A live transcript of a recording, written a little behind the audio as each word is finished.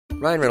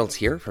Ryan Reynolds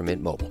here from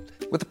Mint Mobile.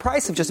 With the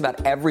price of just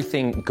about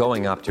everything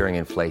going up during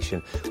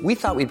inflation, we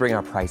thought we'd bring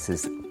our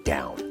prices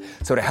down.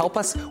 So to help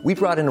us, we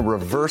brought in a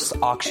reverse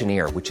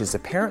auctioneer, which is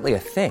apparently a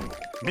thing.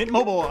 Mint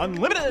Mobile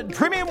Unlimited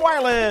Premium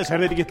Wireless. How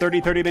to get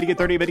 30, 30, bit to get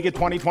 30, bit to get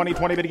 20, 20,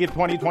 20, bit to get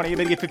 20, 20,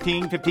 bit to get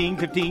 15, 15,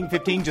 15,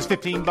 15, just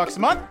 $15 a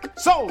month?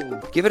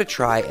 Sold! Give it a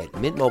try at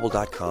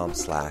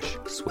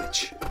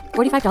mintmobile.com/switch.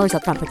 $45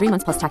 up front for 3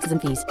 months plus taxes and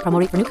fees. Promo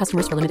rate for new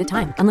customers for limited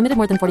time. Unlimited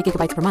more than 40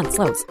 gigabytes per month.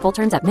 Slows full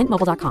terms at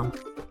mintmobile.com.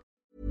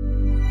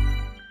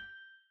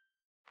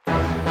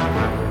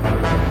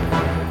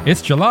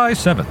 It's July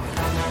 7th,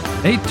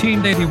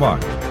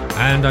 1881,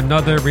 and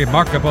another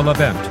remarkable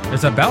event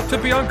is about to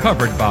be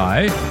uncovered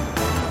by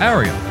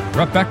Ariel,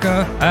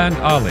 Rebecca, and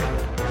Ollie,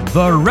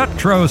 the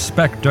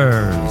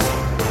Retrospectors.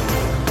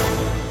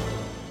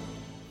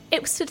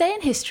 It was today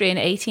in history in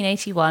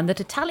 1881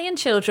 that Italian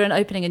children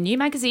opening a new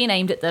magazine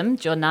aimed at them,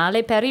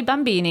 Giornale per i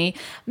Bambini,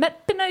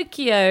 met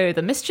Pinocchio,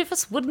 the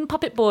mischievous wooden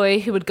puppet boy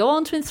who would go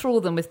on to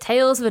enthrall them with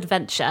tales of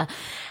adventure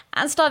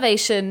and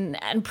starvation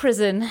and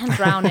prison and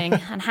drowning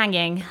and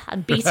hanging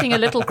and beating a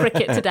little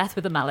cricket to death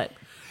with a mallet.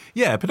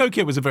 Yeah,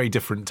 Pinocchio was a very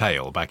different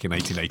tale back in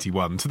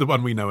 1881 to the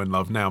one we know and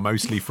love now,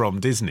 mostly from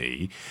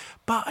Disney.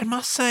 But I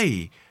must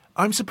say,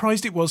 I'm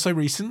surprised it was so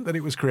recent that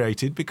it was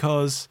created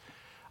because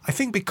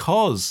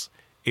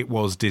it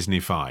was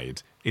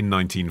Disney-fied in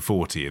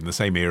 1940 in the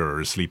same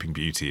era as Sleeping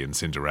Beauty and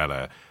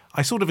Cinderella.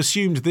 I sort of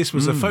assumed this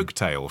was a folk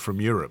tale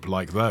from Europe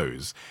like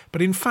those.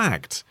 But in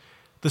fact,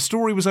 the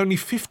story was only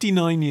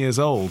 59 years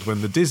old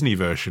when the Disney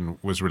version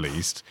was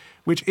released,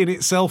 which in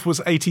itself was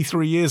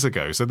 83 years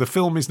ago. So the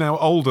film is now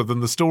older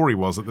than the story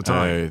was at the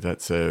time. Oh,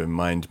 that's a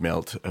mind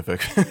melt of a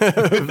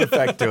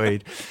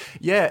factoid.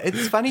 Yeah,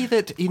 it's funny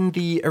that in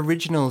the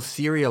original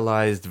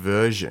serialized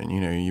version,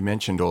 you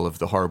mentioned all of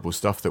the horrible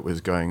stuff that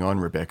was going on,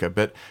 Rebecca,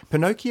 but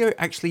Pinocchio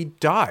actually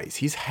dies.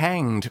 He's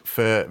hanged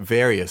for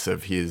various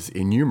of his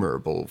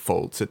innumerable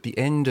faults at the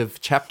end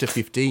of chapter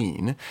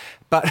 15.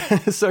 But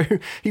so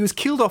he was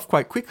killed off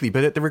quite quickly,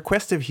 but at the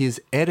request of his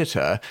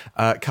editor,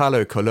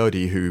 Carlo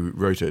Collodi, who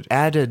wrote it,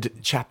 added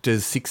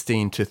chapters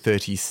 16 to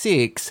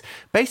 36,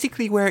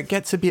 basically where it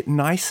gets a bit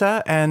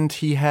nicer, and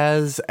he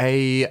has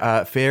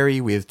a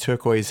fairy with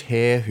turquoise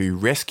hair who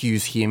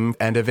rescues him,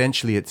 and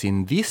eventually it's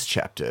in this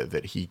chapter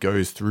that he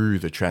goes through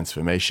the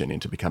transformation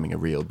into becoming a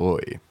real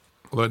boy.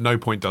 Although at no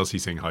point does he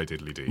sing Hi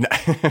Diddly Dee. No.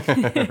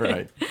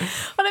 Right.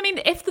 Well, I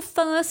mean, if the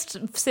first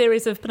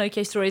series of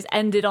Pinocchio stories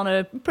ended on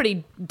a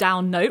pretty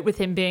down note with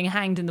him being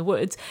hanged in the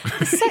woods,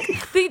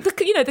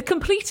 the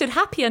completed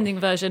happy ending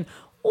version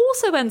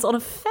also ends on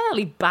a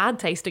fairly bad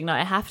tasting note,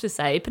 I have to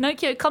say.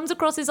 Pinocchio comes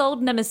across his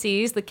old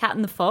nemesis, the cat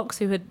and the fox,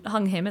 who had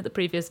hung him at the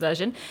previous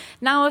version.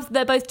 Now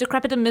they're both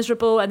decrepit and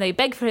miserable, and they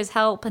beg for his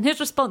help, and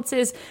his response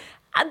is,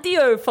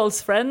 "Addio,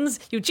 false friends.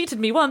 You cheated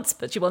me once,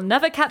 but you will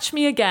never catch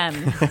me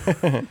again."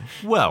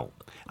 Well,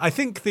 I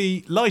think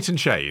the light and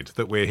shade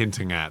that we're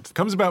hinting at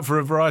comes about for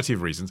a variety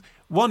of reasons.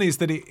 One is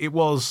that it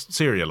was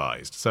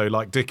serialised. So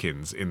like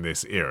Dickens in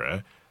this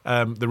era,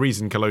 the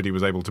reason Collodi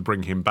was able to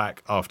bring him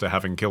back after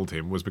having killed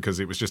him was because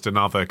it was just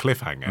another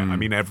cliffhanger. I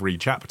mean, every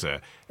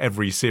chapter,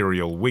 every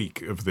serial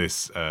week of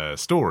this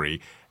story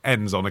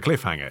ends on a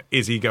cliffhanger.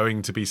 Is he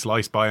going to be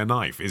sliced by a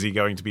knife? Is he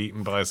going to be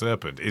eaten by a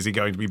serpent? Is he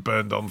going to be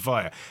burned on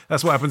fire?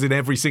 That's what happens in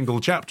every single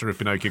chapter of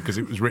Pinocchio because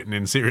it was written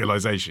in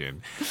serialization.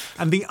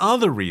 And the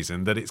other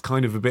reason that it's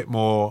kind of a bit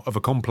more of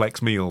a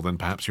complex meal than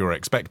perhaps you're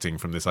expecting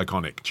from this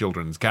iconic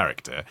children's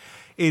character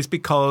is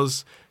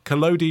because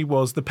Collodi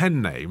was the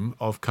pen name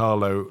of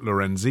Carlo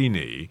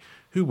Lorenzini,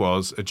 who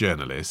was a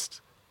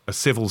journalist, a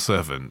civil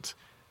servant,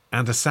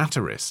 and a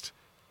satirist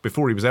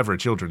before he was ever a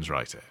children's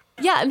writer.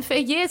 Yeah, and for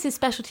years his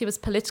specialty was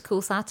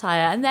political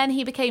satire, and then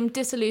he became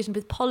disillusioned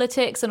with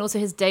politics, and also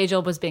his day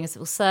job was being a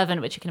civil servant,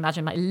 which you can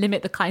imagine might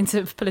limit the kinds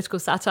of political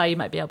satire you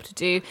might be able to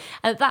do.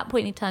 And at that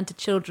point he turned to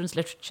children's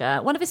literature.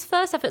 One of his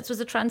first efforts was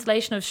a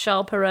translation of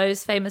Charles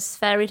Perrault's famous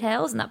fairy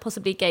tales, and that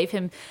possibly gave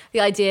him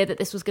the idea that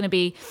this was going to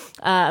be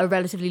a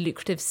relatively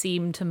lucrative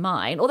seam to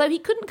mine, although he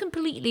couldn't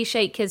completely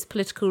shake his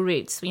political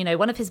roots.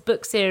 One of his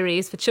book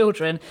series for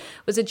children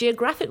was a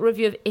geographic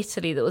review of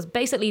Italy that was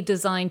basically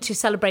designed to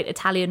celebrate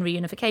Italian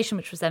reunification,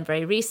 which was then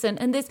very recent.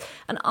 And there's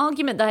an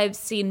argument that I've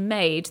seen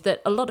made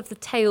that a lot of the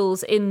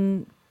tales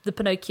in the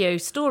Pinocchio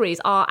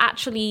stories are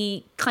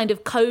actually kind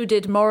of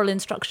coded moral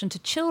instruction to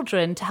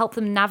children to help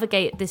them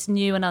navigate this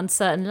new and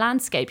uncertain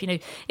landscape.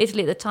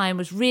 Italy at the time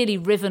was really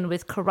riven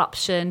with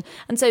corruption.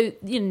 And so,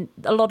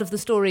 a lot of the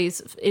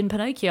stories in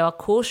Pinocchio are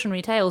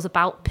cautionary tales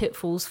about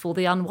pitfalls for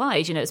the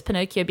unwise. It's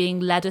Pinocchio being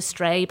led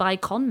astray by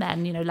con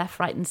men, left,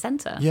 right and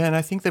centre. Yeah, and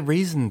I think the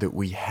reason that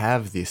we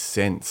have this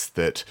sense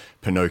that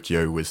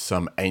Pinocchio was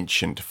some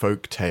ancient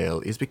folk tale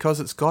is because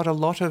it's got a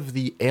lot of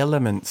the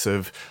elements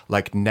of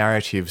like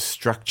narrative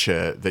structure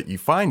that you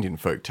find in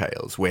folk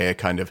tales, where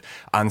kind kind of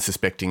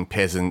unsuspecting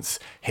peasants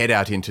head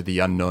out into the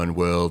unknown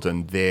world,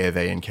 and there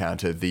they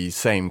encounter these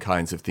same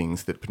kinds of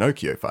things that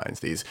Pinocchio finds,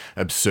 these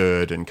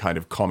absurd and kind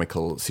of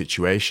comical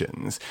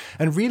situations.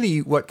 And really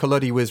what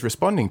Collodi was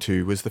responding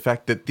to was the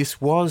fact that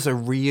this was a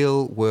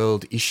real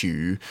world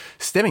issue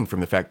stemming from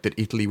the fact that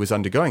Italy was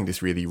undergoing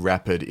this really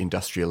rapid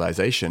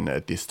industrialization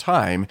at this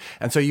time.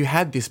 And so you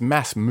had this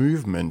mass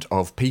movement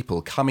of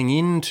people coming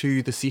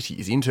into the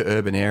cities, into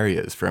urban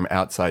areas from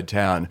outside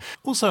town.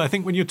 Also, I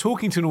think when you're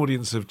talking to an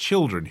audience of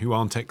children who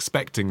aren't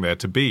expecting there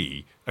to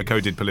be a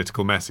coded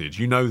political message,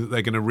 you know that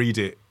they're going to read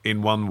it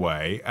in one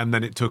way, and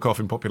then it took off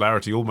in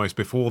popularity almost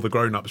before the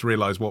grown-ups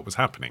realised what was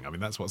happening. I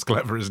mean, that's what's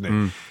clever, isn't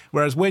it?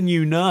 Whereas when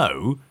you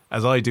know,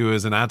 as I do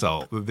as an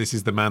adult, that this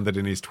is the man that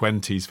in his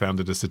 20s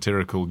founded a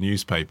satirical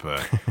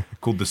newspaper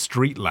called The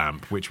Street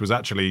Lamp, which was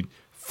actually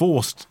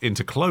forced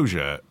into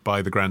closure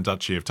by the Grand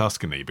Duchy of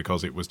Tuscany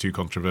because it was too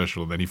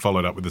controversial, and then he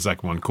followed up with the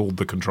second one called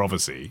The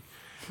Controversy.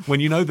 When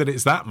you know that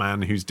it's that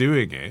man who's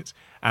doing it,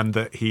 and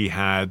that he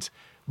had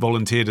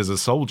volunteered as a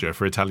soldier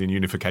for Italian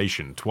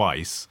unification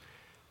twice,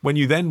 when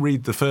you then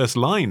read the first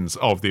lines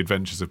of The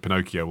Adventures of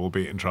Pinocchio,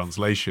 albeit in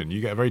translation, you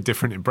get a very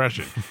different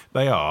impression.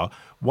 They are,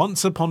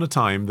 "Once upon a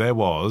time there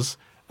was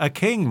a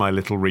king, my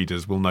little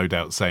readers will no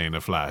doubt say in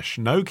a flash.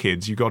 No,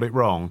 kids, you got it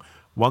wrong.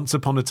 Once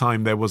upon a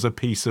time there was a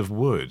piece of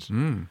wood."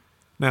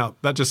 Now,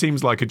 that just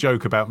seems like a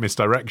joke about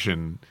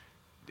misdirection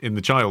in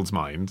the child's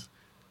mind.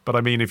 But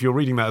I mean, if you're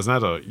reading that as an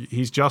adult,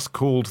 he's just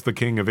called the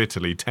King of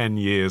Italy 10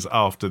 years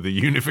after the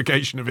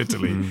unification of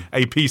Italy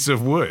a piece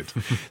of wood.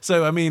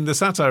 So, I mean, the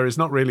satire is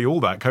not really all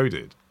that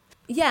coded.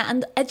 Yeah,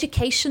 and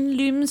education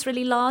looms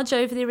really large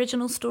over the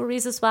original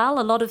stories as well.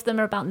 A lot of them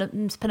are about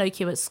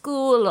Pinocchio at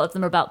school. A lot of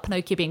them are about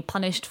Pinocchio being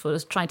punished for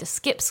trying to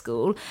skip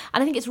school.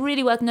 And I think it's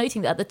really worth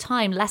noting that at the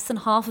time, less than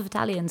half of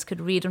Italians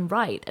could read and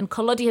write. And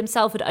Collodi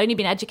himself had only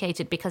been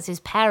educated because his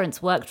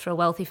parents worked for a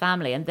wealthy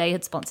family and they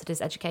had sponsored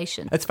his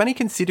education. It's funny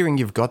considering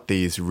you've got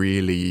these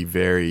really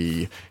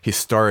very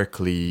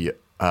historically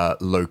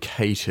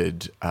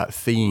located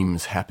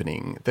themes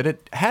happening, that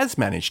it has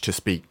managed to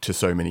speak to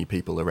so many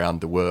people around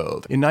the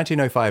world. In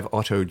 1905,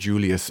 Otto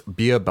Julius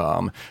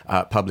Bierbaum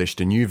published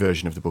a new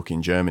version of the book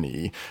in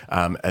Germany,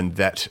 and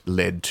that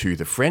led to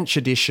the French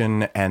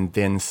edition, and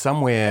then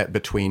somewhere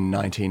between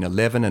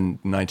 1911 and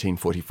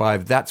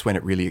 1945, that's when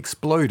it really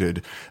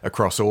exploded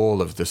across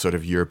all of the sort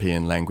of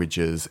European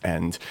languages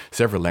and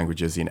several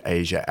languages in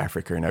Asia,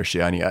 Africa, and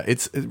Oceania.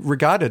 It's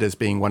regarded as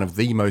being one of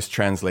the most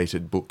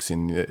translated books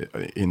in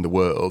the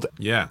world.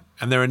 Yeah,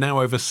 and there are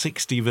now over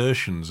 60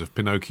 versions of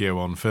Pinocchio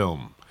on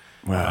film.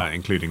 Wow.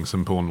 Including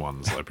some porn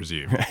ones, I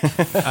presume.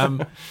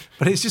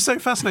 But it's just so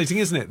fascinating,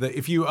 isn't it, that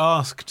if you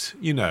asked,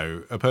 you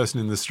know, a person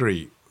in the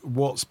street,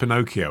 what's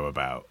Pinocchio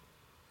about?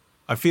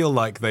 I feel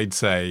like they'd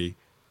say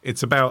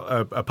it's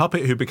about a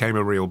puppet who became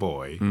a real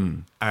boy,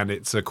 and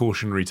it's a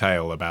cautionary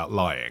tale about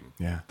lying.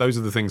 Yeah. Those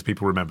are the things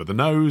people remember, the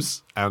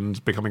nose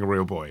and becoming a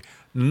real boy.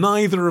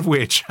 Neither of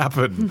which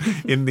happen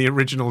in the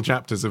original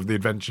chapters of The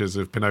Adventures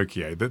of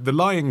Pinocchio. The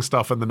lying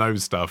stuff and the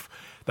nose stuff,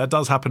 that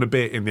does happen a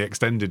bit in the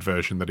extended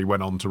version that he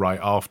went on to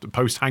write after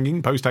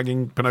post-hanging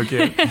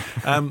Pinocchio.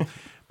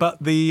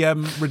 But the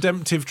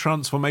redemptive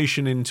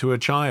transformation into a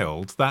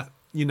child, that,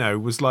 you know,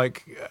 was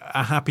like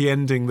a happy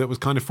ending that was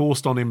kind of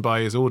forced on him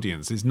by his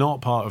audience. It's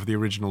not part of the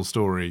original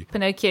story.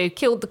 Pinocchio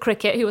killed the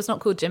cricket, who was not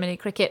called Jiminy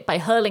Cricket, by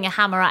hurling a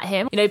hammer at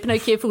him. You know,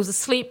 Pinocchio falls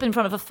asleep in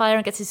front of a fire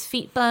and gets his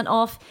feet burnt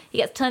off. He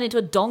gets turned into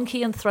a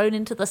donkey and thrown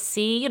into the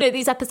sea. You know,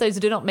 these episodes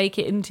do not make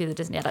it into the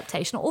Disney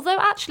adaptation, although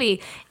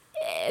actually...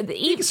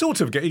 He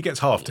gets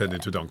half turned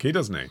into a donkey,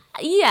 doesn't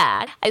he?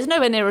 Yeah, it's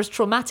nowhere near as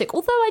traumatic,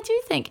 although I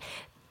do think...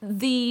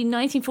 the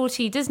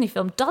 1940 Disney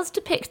film does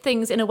depict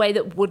things in a way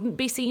that wouldn't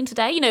be seen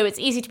today. You know, it's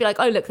easy to be like,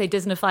 oh, look, they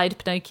Disneyfied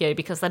Pinocchio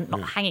because they're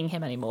not hanging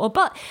him anymore.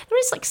 But there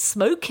is like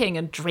smoking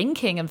and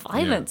drinking and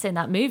violence in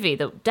that movie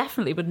that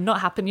definitely would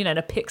not happen, you know, in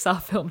a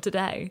Pixar film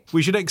today.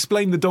 We should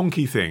explain the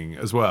donkey thing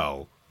as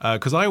well.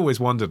 Because I always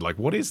wondered, like,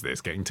 what is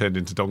this getting turned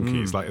into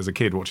donkeys? Like, as a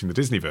kid watching the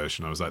Disney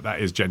version, I was like, that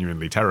is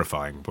genuinely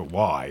terrifying, but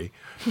why?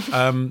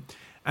 And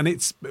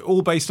it's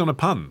all based on a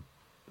pun.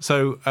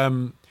 So,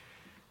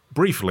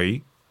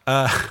 briefly...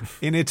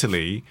 in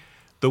Italy,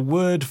 the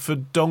word for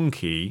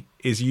donkey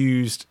is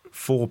used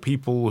for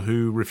people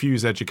who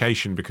refuse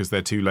education because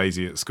they're too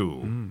lazy at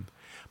school.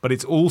 But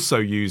it's also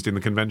used in the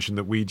convention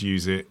that we'd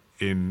use it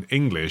in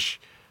English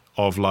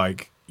of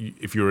like,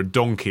 if you're a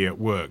donkey at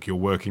work, you're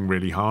working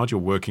really hard, you're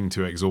working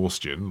to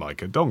exhaustion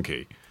like a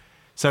donkey.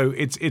 So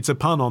it's a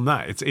pun on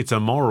that. It's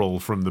a moral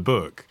from the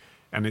book.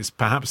 And it's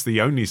perhaps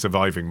the only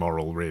surviving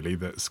moral, really,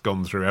 that's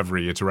gone through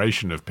every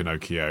iteration of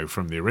Pinocchio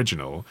from the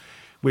original,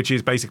 which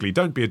is basically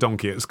don't be a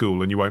donkey at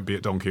school and you won't be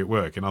a donkey at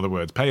work. In other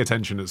words, pay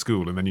attention at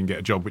school and then you can get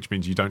a job, which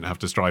means you don't have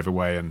to strive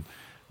away and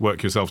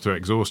work yourself to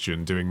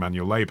exhaustion doing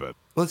manual labour.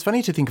 Well, it's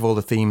funny to think of all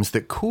the themes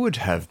that could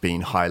have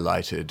been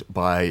highlighted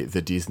by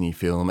the Disney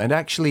film. And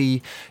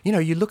actually,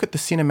 you look at the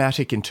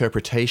cinematic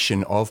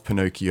interpretation of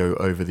Pinocchio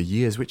over the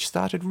years, which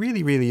started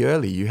really, really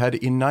early. You had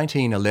in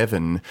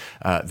 1911,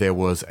 there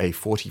was a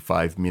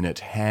 45-minute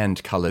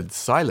hand-coloured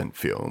silent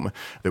film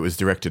that was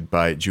directed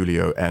by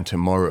Giulio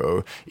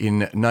Antamoro. In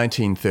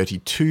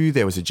 1932,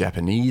 there was a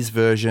Japanese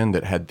version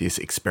that had this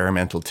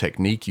experimental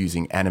technique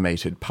using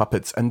animated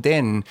puppets. And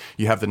then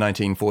you have the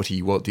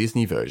 1940 Walt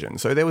Disney version.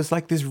 So there was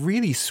like this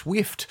really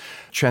swift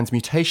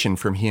transmutation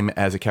from him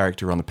as a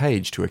character on the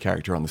page to a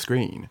character on the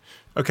screen.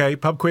 Okay,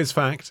 pub quiz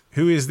fact.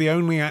 Who is the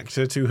only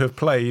actor to have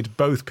played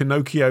both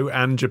Pinocchio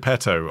and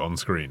Geppetto on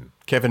screen?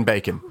 Kevin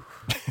Bacon.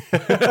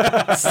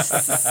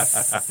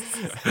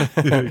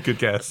 Good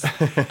guess.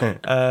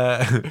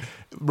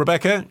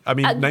 Rebecca,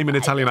 name an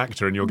Italian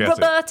actor and you'll get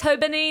Roberto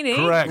Benigni.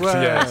 Correct,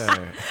 yes.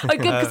 Oh,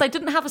 good, because I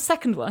didn't have a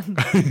second one.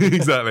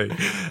 Exactly.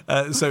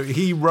 So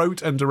he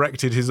wrote and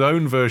directed his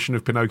own version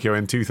of Pinocchio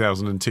in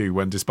 2002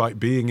 when, despite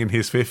being in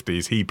his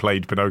 50s, he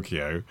played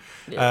Pinocchio.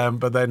 Yeah.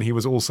 But then he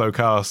was also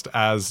cast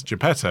as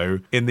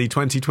Geppetto in the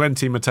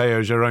 2020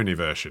 Matteo Gironi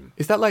version.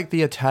 Is that like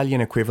the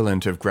Italian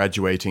equivalent of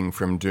graduating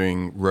from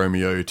doing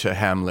Romeo to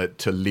Hamlet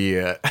to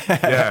Lear?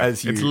 Yeah,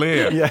 it's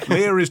Lear. Yeah.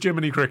 Lear is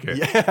Jiminy Cricket.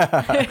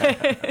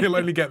 Yeah.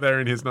 He'll only get there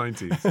in his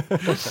 90s.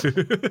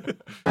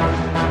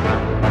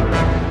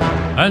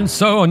 And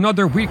so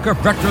another week of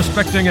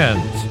retrospecting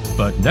ends.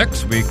 But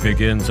next week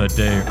begins a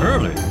day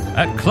early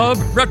at Club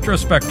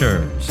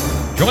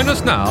Retrospectors. Join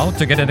us now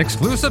to get an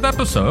exclusive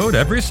episode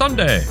every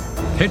Sunday.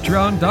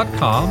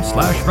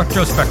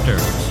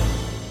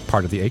 Patreon.com/retrospectors.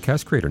 Part of the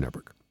Acast Creator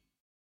Network.